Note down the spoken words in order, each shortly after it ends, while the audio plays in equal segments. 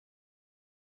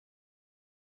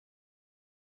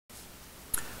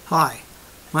Hi,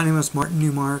 my name is Martin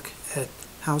Newmark at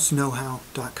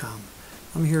houseknowhow.com.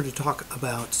 I'm here to talk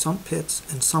about sump pits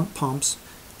and sump pumps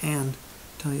and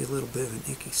tell you a little bit of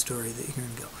an icky story that you're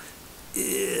going to go,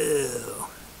 ew,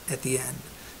 at the end.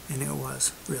 And it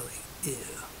was really ew.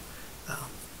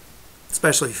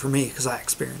 Especially for me because I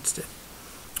experienced it.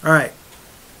 Alright.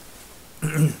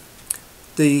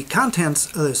 The contents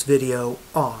of this video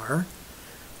are: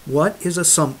 what is a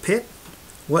sump pit?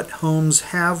 What homes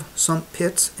have sump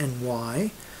pits and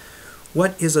why?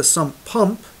 What is a sump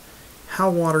pump? How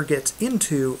water gets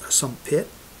into a sump pit?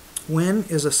 When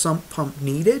is a sump pump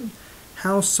needed?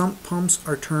 How sump pumps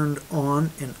are turned on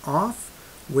and off?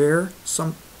 Where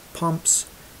sump pumps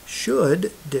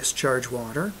should discharge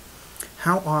water?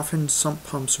 How often sump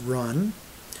pumps run?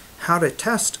 How to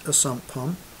test a sump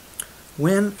pump?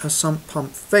 When a sump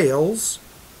pump fails?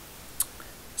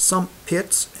 Sump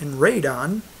pits and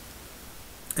radon?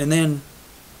 And then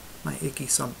my icky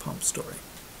sump pump story.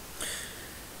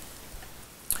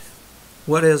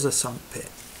 What is a sump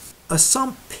pit? A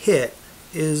sump pit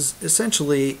is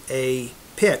essentially a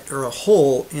pit or a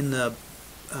hole in the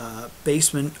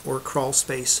basement or crawl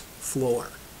space floor.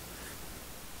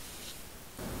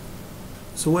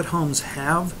 So what homes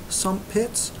have sump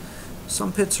pits?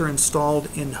 Sump pits are installed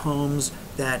in homes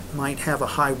that might have a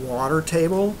high water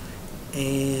table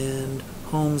and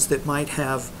homes that might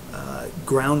have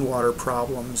groundwater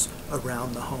problems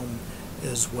around the home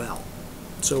as well.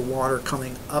 So water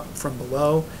coming up from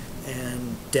below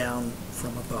and down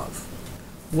from above.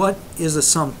 What is a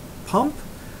sump pump?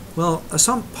 Well, a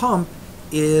sump pump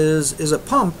is a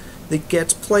pump that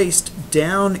gets placed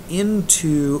down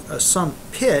into a sump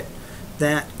pit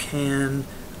that can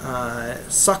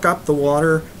suck up the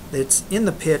water that's in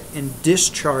the pit and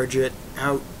discharge it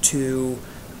out to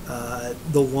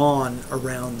the lawn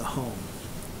around the home.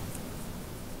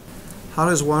 How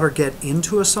does water get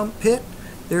into a sump pit?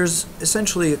 There's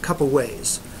essentially a couple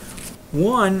ways.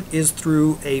 One is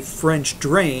through a French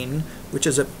drain, which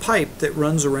is a pipe that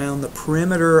runs around the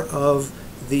perimeter of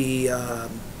the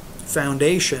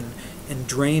foundation and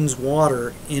drains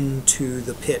water into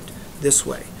the pit this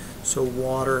way. So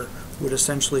water would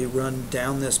essentially run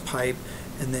down this pipe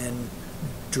and then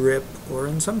drip, or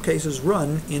in some cases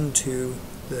run, into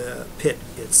the pit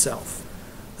itself.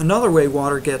 Another way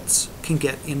water can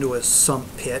get into a sump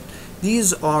pit,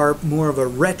 these are more of a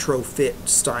retrofit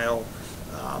style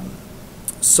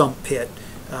sump pit.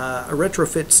 A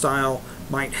retrofit style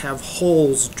might have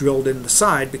holes drilled in the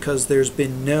side because there's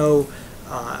been no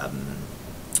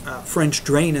French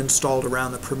drain installed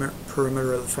around the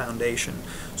perimeter of the foundation.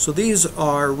 So these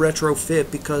are retrofit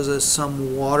because of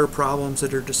some water problems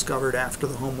that are discovered after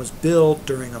the home was built,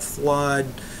 during a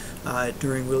flood,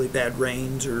 during really bad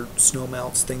rains or snow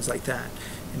melts, things like that.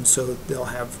 And so they'll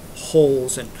have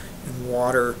holes and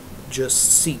water just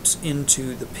seeps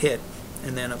into the pit,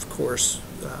 and then of course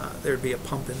there'd be a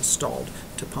pump installed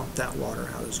to pump that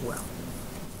water out as well.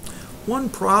 One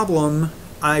problem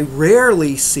I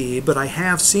rarely see, but I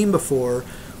have seen before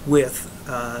with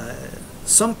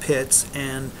sump pits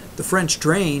and the French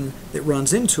drain that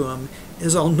runs into them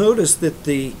is I'll notice that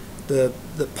the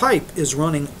pipe is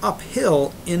running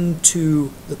uphill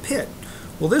into the pit.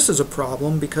 Well, this is a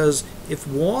problem because if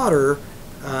water,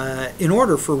 in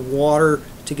order for water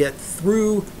to get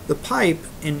through the pipe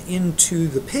and into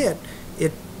the pit,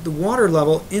 the water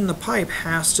level in the pipe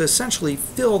has to essentially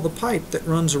fill the pipe that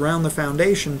runs around the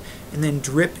foundation and then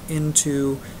drip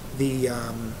into the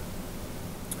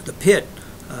pit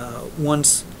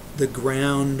once the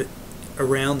ground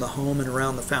around the home and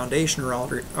around the foundation are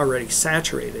already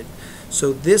saturated.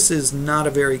 So this is not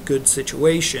a very good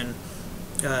situation.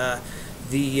 The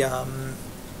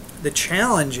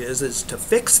challenge is to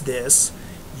fix this,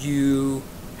 you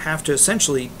have to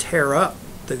essentially tear up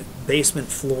the basement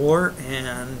floor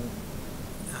and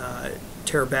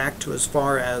tear back to as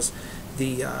far as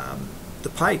the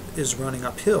pipe is running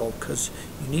uphill, because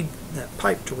you need that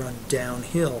pipe to run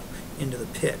downhill into the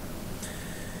pit.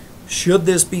 Should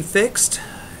this be fixed?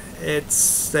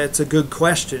 That's a good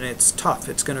question. It's tough.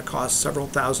 It's going to cost several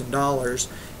 $1,000s,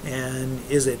 and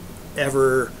is it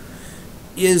ever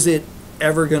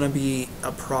going to be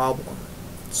a problem?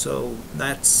 So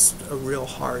that's a real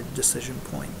hard decision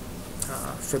point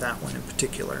for that one in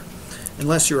particular,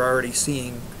 unless you're already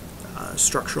seeing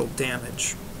structural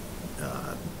damage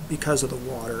because of the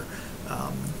water.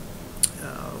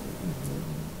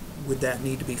 Would that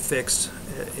need to be fixed?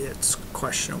 It's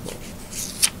questionable.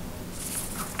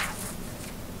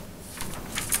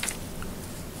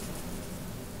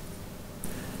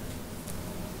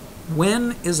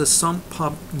 When is a sump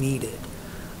pump needed?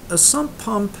 A sump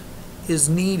pump is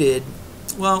needed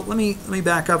well, let me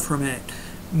back up for a minute.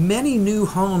 Many new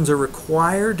homes are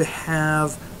required to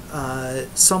have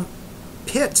sump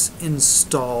pits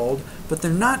installed, but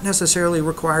they're not necessarily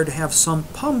required to have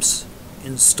sump pumps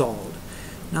installed.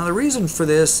 Now the reason for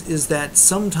this is that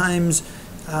sometimes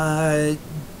the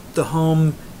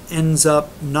home ends up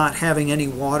not having any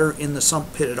water in the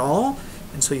sump pit at all,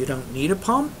 and so you don't need a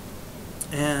pump.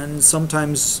 And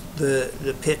sometimes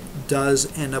the pit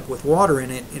does end up with water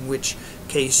in it, in which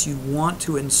case you want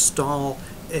to install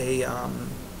a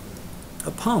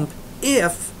pump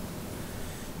if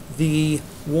the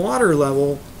water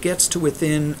level gets to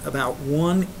within about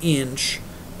 1 inch,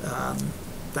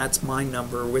 that's my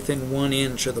number, within 1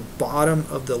 inch of the bottom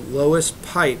of the lowest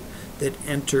pipe that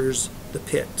enters the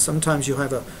pit. Sometimes you'll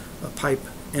have a pipe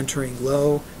entering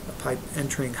low, a pipe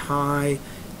entering high,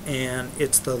 and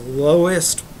it's the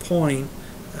lowest point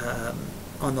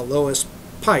on the lowest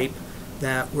pipe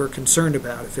that we're concerned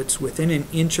about. If it's within 1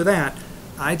 inch of that,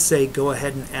 I'd say go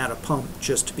ahead and add a pump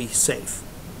just to be safe.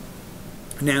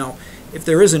 Now, if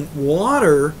there isn't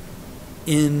water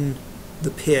in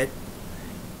the pit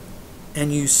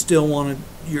and you're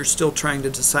still trying to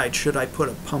decide should I put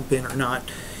a pump in or not,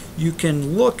 you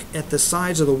can look at the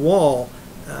sides of the wall.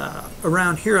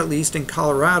 Around here, at least in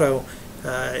Colorado,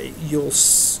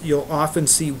 you'll often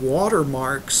see water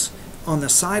marks on the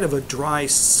side of a dry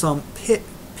sump pit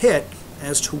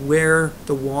as to where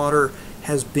the water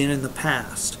has been in the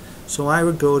past. So I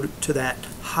would go to that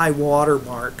high water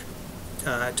mark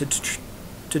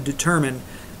to determine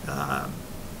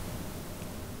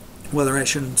whether I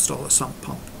should install a sump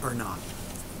pump or not.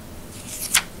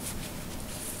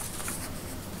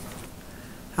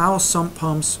 How sump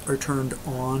pumps are turned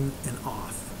on and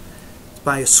off. It's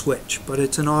by a switch, but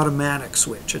it's an automatic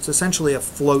switch. It's essentially a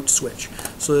float switch.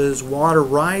 So as water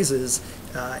rises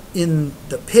in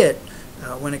the pit,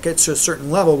 when it gets to a certain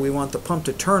level, we want the pump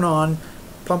to turn on,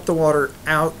 pump the water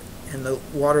out and the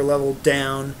water level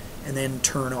down, and then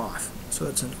turn off. So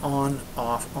it's an on,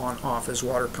 off as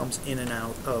water comes in and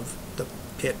out of the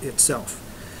pit itself.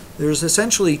 There's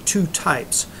essentially two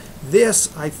types. This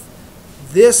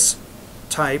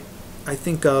type I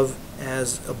think of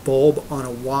as a bulb on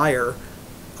a wire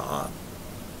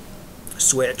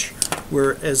switch,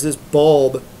 where as this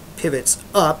bulb pivots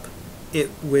up,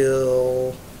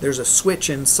 there's a switch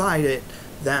inside it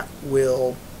that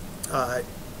will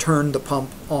turn the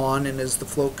pump on, and as the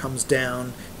float comes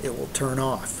down, it will turn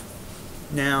off.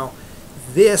 Now,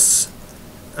 the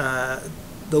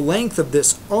length of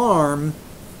this arm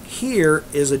here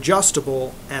is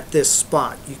adjustable at this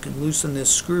spot. You can loosen this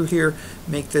screw here,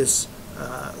 make this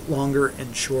longer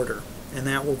and shorter, and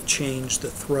that will change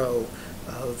the throw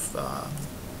of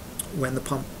when the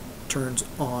pump turns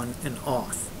on and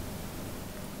off.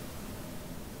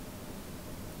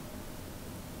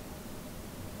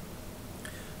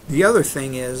 The other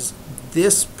thing is,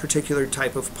 this particular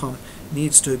type of pump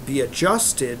needs to be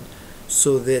adjusted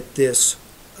so that this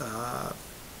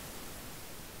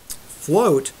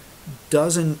float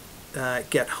doesn't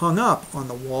get hung up on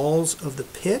the walls of the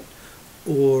pit,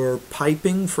 or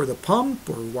piping for the pump,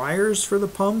 or wires for the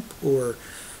pump, or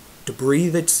debris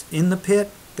that's in the pit,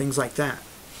 things like that.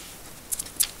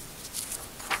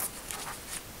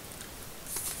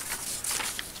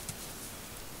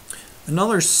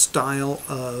 Another style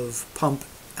of pump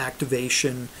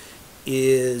activation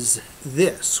is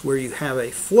this, where you have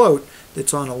a float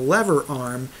that's on a lever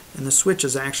arm and the switch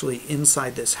is actually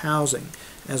inside this housing.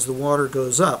 As the water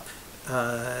goes up,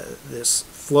 this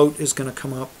float is going to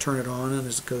come up, turn it on, and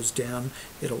as it goes down,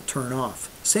 it'll turn off.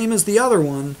 Same as the other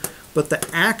one, but the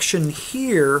action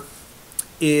here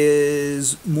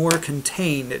is more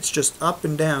contained. It's just up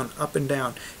and down, up and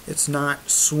down. It's not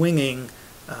swinging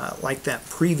like that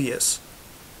previous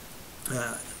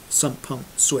sump pump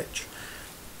switch.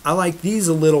 I like these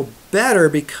a little better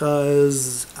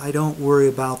because I don't worry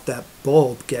about that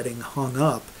bulb getting hung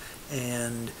up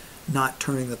and not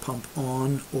turning the pump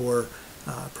on, or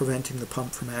preventing the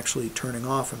pump from actually turning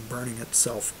off and burning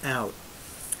itself out.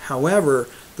 However,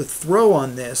 the throw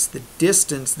on this, the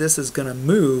distance this is going to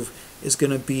move, is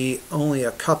going to be only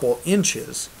a couple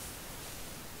inches,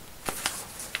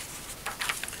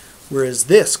 whereas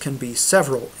this can be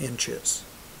several inches.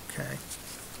 Okay.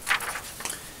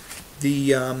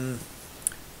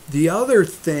 The other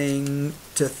thing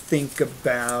to think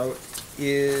about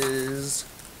is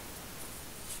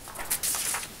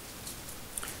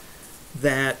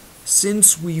that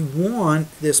since we want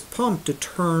this pump to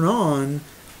turn on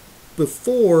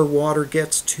before water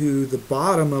gets to the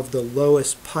bottom of the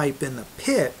lowest pipe in the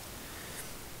pit,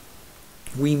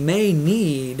 we may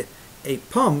need a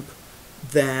pump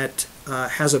that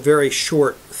has a very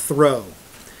short throw.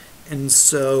 And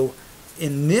so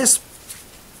in this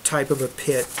type of a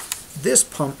pit, this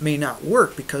pump may not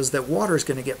work because that water is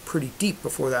going to get pretty deep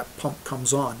before that pump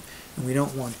comes on, and we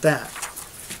don't want that.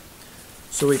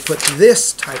 So we put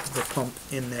this type of a pump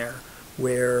in there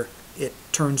where it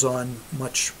turns on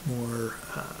much more,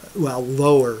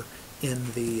 lower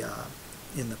in the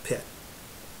pit.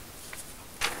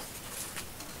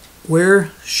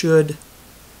 Where should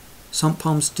sump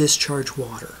pumps discharge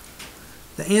water?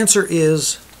 The answer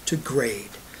is to grade.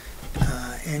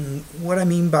 And what I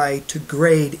mean by to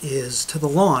grade is to the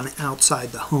lawn outside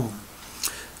the home.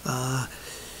 The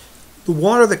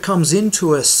water that comes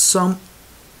into a sump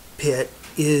pit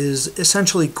is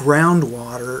essentially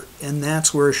groundwater, and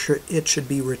that's where it should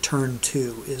be returned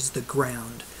to, is the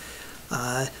ground.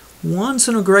 Once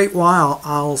in a great while,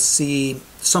 I'll see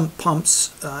sump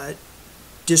pumps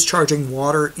discharging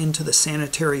water into the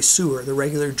sanitary sewer, the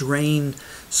regular drain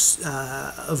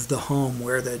of the home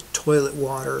where the toilet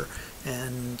water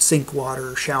and sink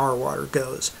water, shower water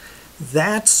goes.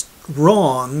 That's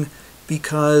wrong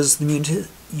because the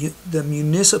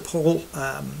municipal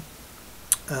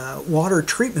water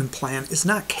treatment plant is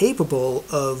not capable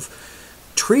of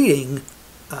treating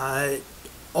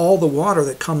all the water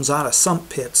that comes out of sump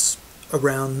pits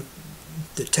around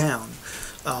the town.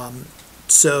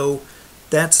 So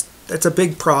that's a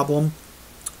big problem,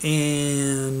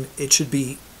 and it should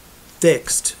be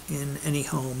fixed in any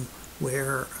home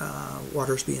where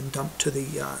water is being dumped to the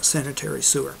sanitary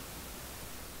sewer.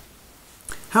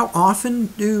 How often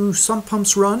do sump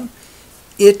pumps run?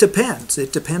 It depends.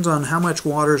 It depends on how much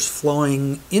water is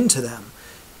flowing into them.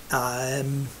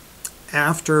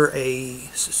 After a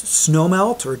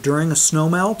snowmelt, or during a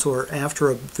snowmelt, or after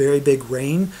a very big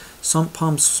rain, sump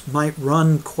pumps might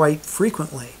run quite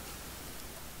frequently.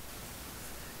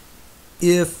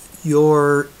 If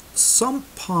your sump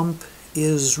pump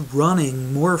is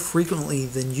running more frequently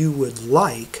than you would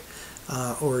like,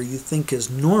 or you think is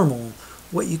normal,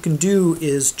 what you can do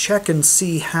is check and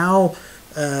see how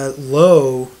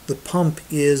low the pump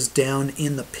is down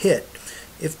in the pit.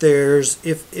 If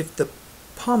the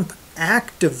pump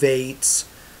activates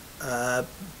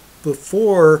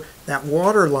before that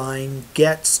water line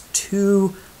gets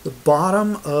to the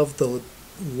bottom of the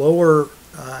lower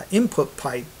input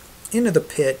pipe into the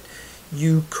pit,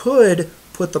 you could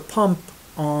put the pump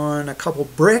on a couple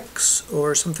bricks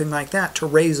or something like that to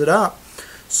raise it up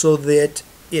so that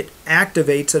it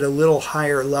activates at a little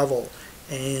higher level,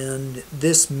 and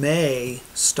this may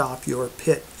stop your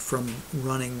pit from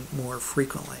running more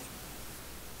frequently.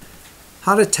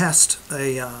 How to test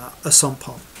a sump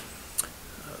pump.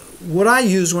 What I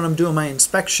use when I'm doing my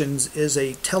inspections is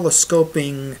a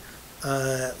telescoping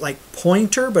like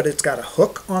pointer, but it's got a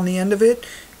hook on the end of it,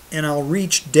 and I'll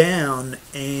reach down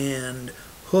and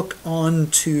hook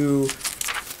onto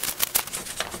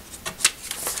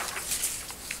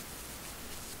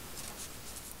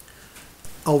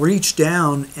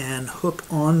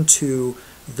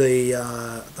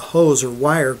the hose or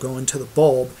wire going to the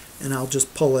bulb, and I'll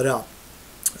just pull it up.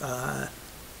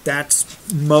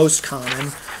 That's most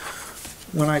common.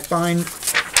 When I find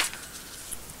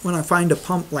a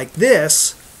pump like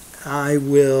this, I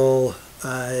will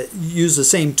use the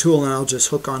same tool, and I'll just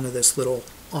hook onto this little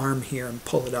arm here and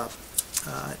pull it up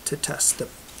to test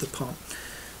the pump.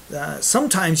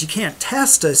 Sometimes you can't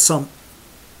test a sump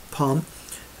pump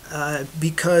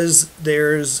because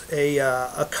there's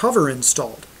a cover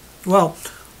installed. Well,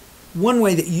 one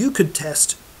way that you could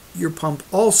test your pump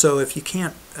also, if you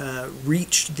can't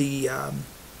reach the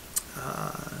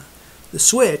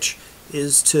switch,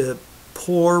 is to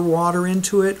pour water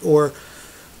into it or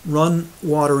run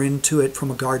water into it from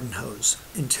a garden hose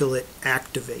until it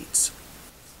activates.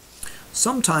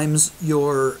 Sometimes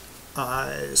your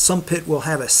sump pit will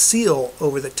have a seal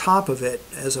over the top of it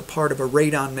as a part of a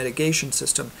radon mitigation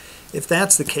system. If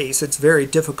that's the case, it's very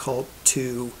difficult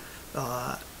to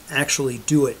actually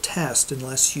do a test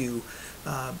unless you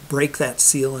break that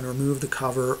seal and remove the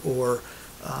cover, or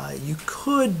you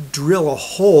could drill a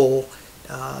hole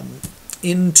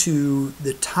into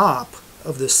the top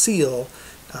of the seal,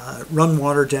 run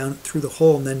water down through the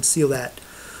hole, and then seal that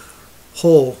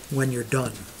hole when you're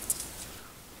done.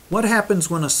 What happens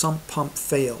when a sump pump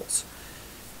fails?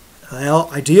 Well,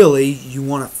 ideally you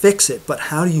want to fix it, but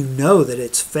how do you know that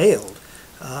it's failed?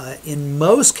 In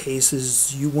most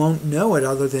cases you won't know it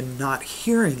other than not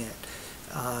hearing it.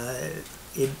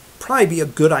 It'd probably be a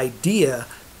good idea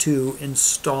to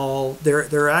install, there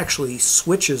are actually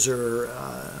switches or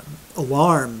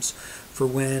alarms for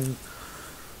when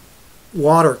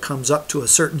water comes up to a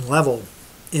certain level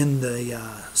in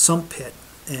the sump pit,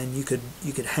 and you could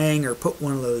hang or put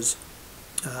one of those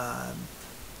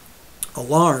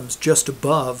alarms just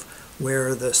above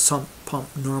where the sump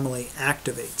pump normally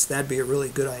activates. That'd be a really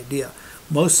good idea.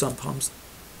 Most sump pumps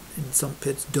in some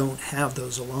pits don't have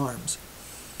those alarms.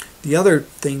 The other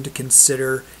thing to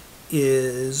consider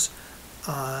is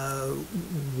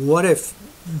what if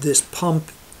this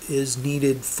pump is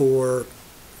needed for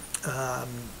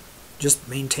just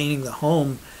maintaining the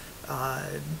home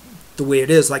the way it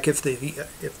is. Like if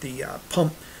the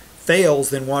pump fails,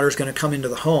 then water's going to come into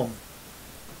the home.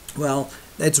 Well,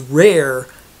 that's rare,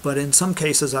 but in some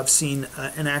cases I've seen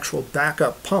an actual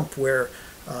backup pump where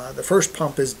the first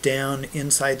pump is down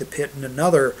inside the pit and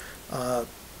another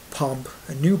pump,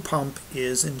 a new pump,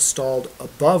 is installed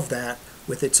above that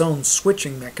with its own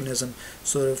switching mechanism,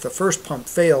 so that if the first pump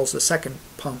fails, the second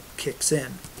pump kicks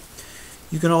in.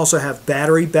 You can also have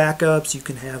battery backups. You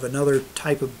can have another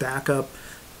type of backup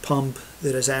pump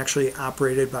that is actually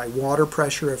operated by water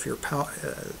pressure if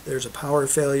there's a power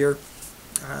failure.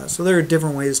 So there are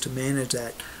different ways to manage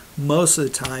that. Most of the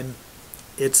time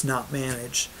it's not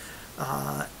managed.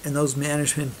 And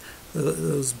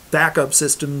those backup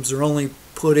systems are only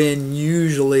put in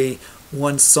usually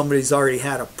once somebody's already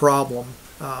had a problem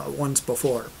once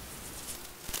before.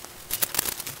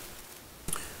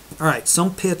 Alright,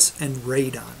 sump pits and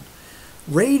radon.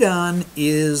 Radon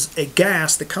is a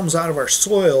gas that comes out of our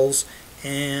soils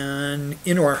and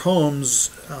into our homes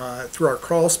through our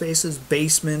crawl spaces,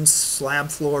 basements, slab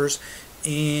floors,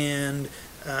 and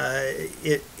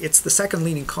it's the second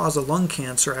leading cause of lung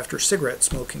cancer after cigarette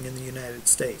smoking in the United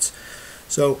States.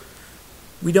 So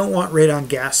we don't want radon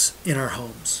gas in our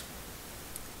homes.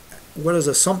 What does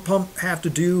a sump pump have to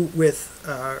do with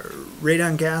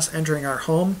radon gas entering our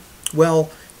home?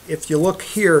 Well, if you look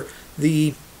here,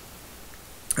 this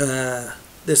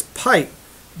pipe,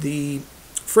 the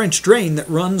French drain that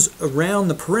runs around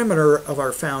the perimeter of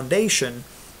our foundation,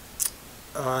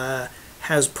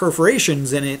 has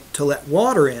perforations in it to let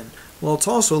water in. Well, it's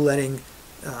also letting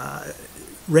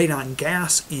radon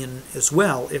gas in as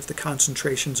well if the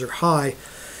concentrations are high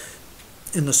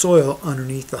in the soil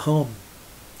underneath the home.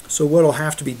 So what will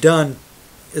have to be done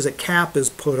is a cap is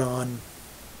put on.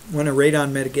 When a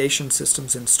radon mitigation system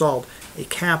is installed, a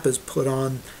cap is put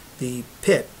on the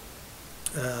pit,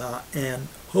 and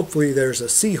hopefully there's a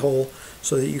C-hole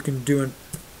so that you can do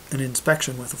an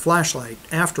inspection with a flashlight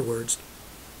afterwards.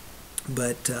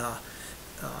 But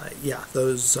yeah,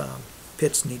 those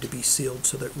pits need to be sealed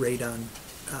so that radon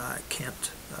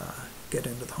can't get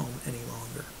into the home any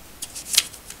longer.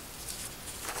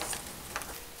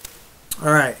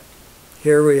 Alright,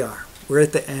 here we are. We're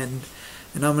at the end,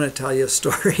 and I'm going to tell you a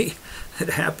story that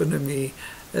happened to me.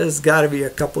 It's got to be a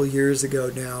couple years ago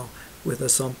now with a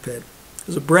sump pit. It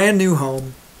was a brand new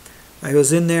home. I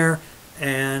was in there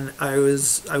and I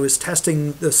was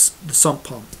testing the sump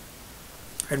pump.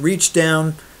 I reached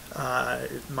down,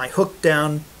 my hook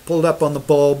down, pulled up on the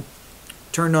bulb,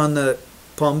 turned on the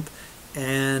pump,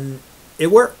 and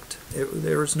it worked.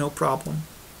 There was no problem.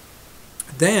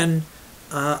 Then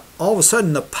all of a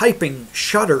sudden the piping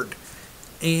shuddered,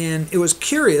 and it was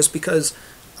curious because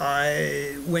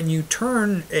when you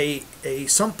turn a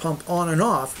sump pump on and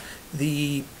off,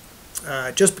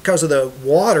 just because of the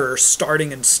water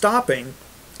starting and stopping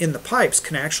in the pipes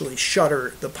can actually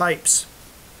shudder the pipes.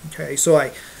 Okay, so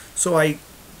I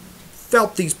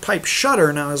felt these pipes shudder,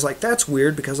 and I was like, that's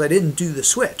weird because I didn't do the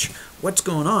switch. What's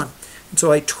going on? And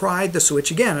so I tried the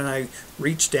switch again, and I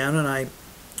reached down and I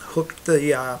hooked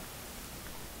the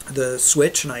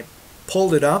switch and I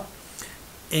pulled it up,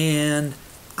 and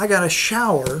I got a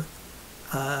shower.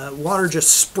 Water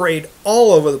just sprayed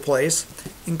all over the place,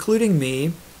 including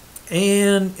me,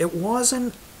 and it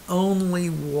wasn't only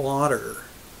water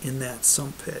in that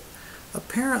sump pit.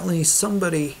 Apparently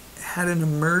somebody had an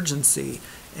emergency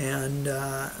and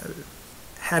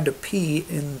had to pee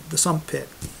in the sump pit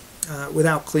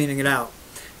without cleaning it out.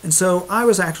 And so I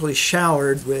was actually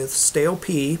showered with stale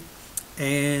pee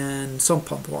and sump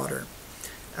pump water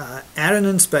at an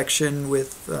inspection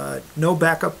with no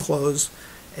backup clothes,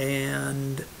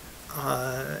 and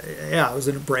yeah, I was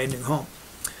in a brand new home.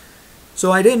 So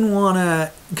I didn't want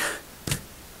to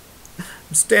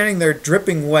I'm standing there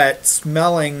dripping wet,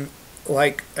 smelling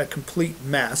like a complete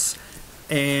mess,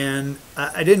 and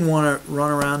I didn't want to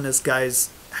run around this guy's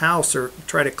house or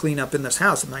try to clean up in this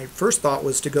house. And my first thought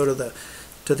was to go to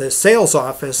the sales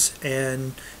office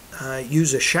and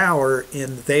use a shower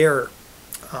in their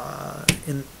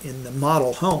in the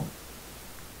model home.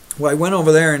 Well, I went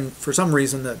over there, and for some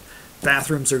reason the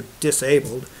bathrooms are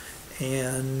disabled,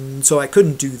 and so I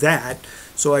couldn't do that.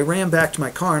 So I ran back to my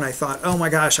car, and I thought, oh my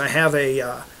gosh, I have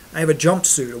a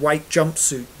jumpsuit, a white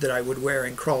jumpsuit that I would wear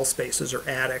in crawl spaces or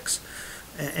attics.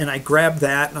 and I grabbed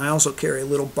that, and I also carry a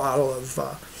little bottle of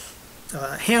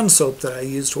hand soap that I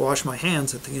use to wash my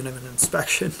hands at the end of an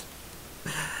inspection.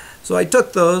 So I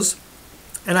took those,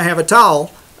 and I have a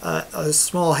towel, a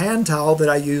small hand towel that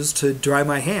I use to dry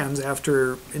my hands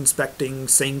after inspecting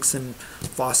sinks and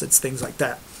faucets, things like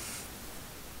that.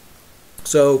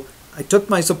 So I took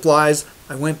my supplies,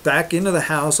 I went back into the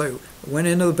house, I went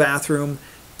into the bathroom,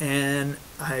 and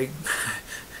I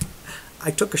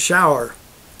took a shower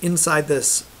inside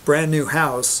this brand new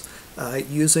house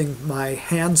using my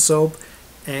hand soap,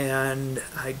 and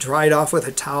I dried off with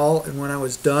a towel, and when I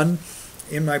was done,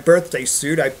 in my birthday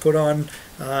suit, I put on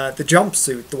the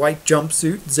jumpsuit, the white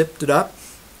jumpsuit, zipped it up,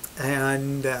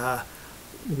 and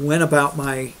went about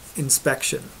my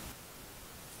inspection.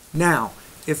 Now,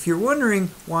 if you're wondering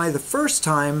why the first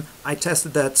time I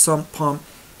tested that sump pump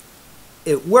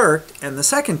it worked, and the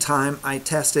second time I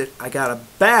tested I got a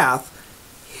bath,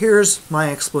 here's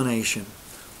my explanation.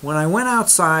 When I went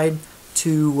outside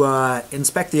to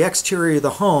inspect the exterior of the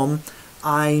home,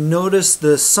 I noticed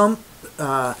the sump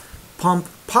pump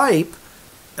pipe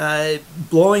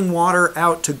blowing water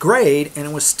out to grade, and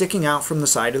it was sticking out from the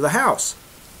side of the house.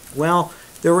 Well,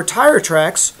 there were tire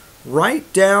tracks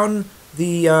right down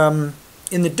the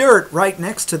in the dirt right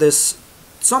next to this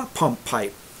sump pump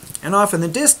pipe, and off in the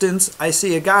distance I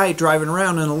see a guy driving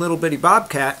around in a little bitty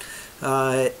Bobcat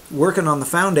working on the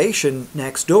foundation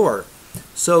next door.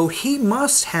 So he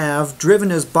must have driven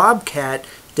his Bobcat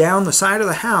down the side of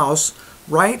the house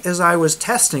right as I was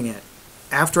testing it.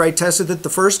 After I tested it the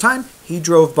first time, he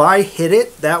drove by, hit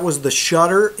it. That was the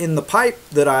shutter in the pipe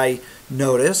that I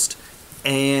noticed.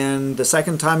 And the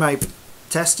second time I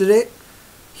tested it,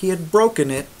 he had broken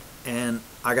it, and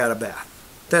I got a bath.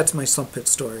 That's my sump pit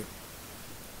story.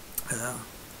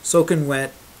 Soaking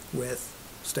wet with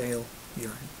stale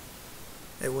urine.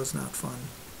 It was not fun.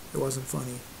 It wasn't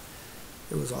funny.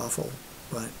 It was awful.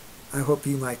 But I hope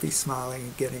you might be smiling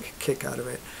and getting a kick out of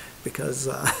it, because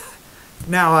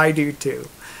now I do too.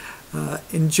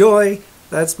 Enjoy.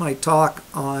 That's my talk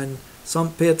on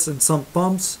sump pits and sump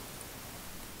pumps.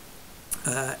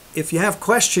 If you have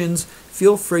questions,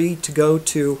 feel free to go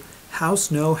to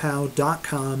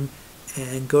houseknowhow.com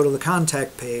and go to the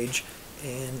contact page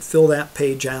and fill that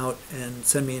page out and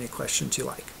send me any questions you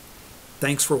like.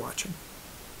 Thanks for watching.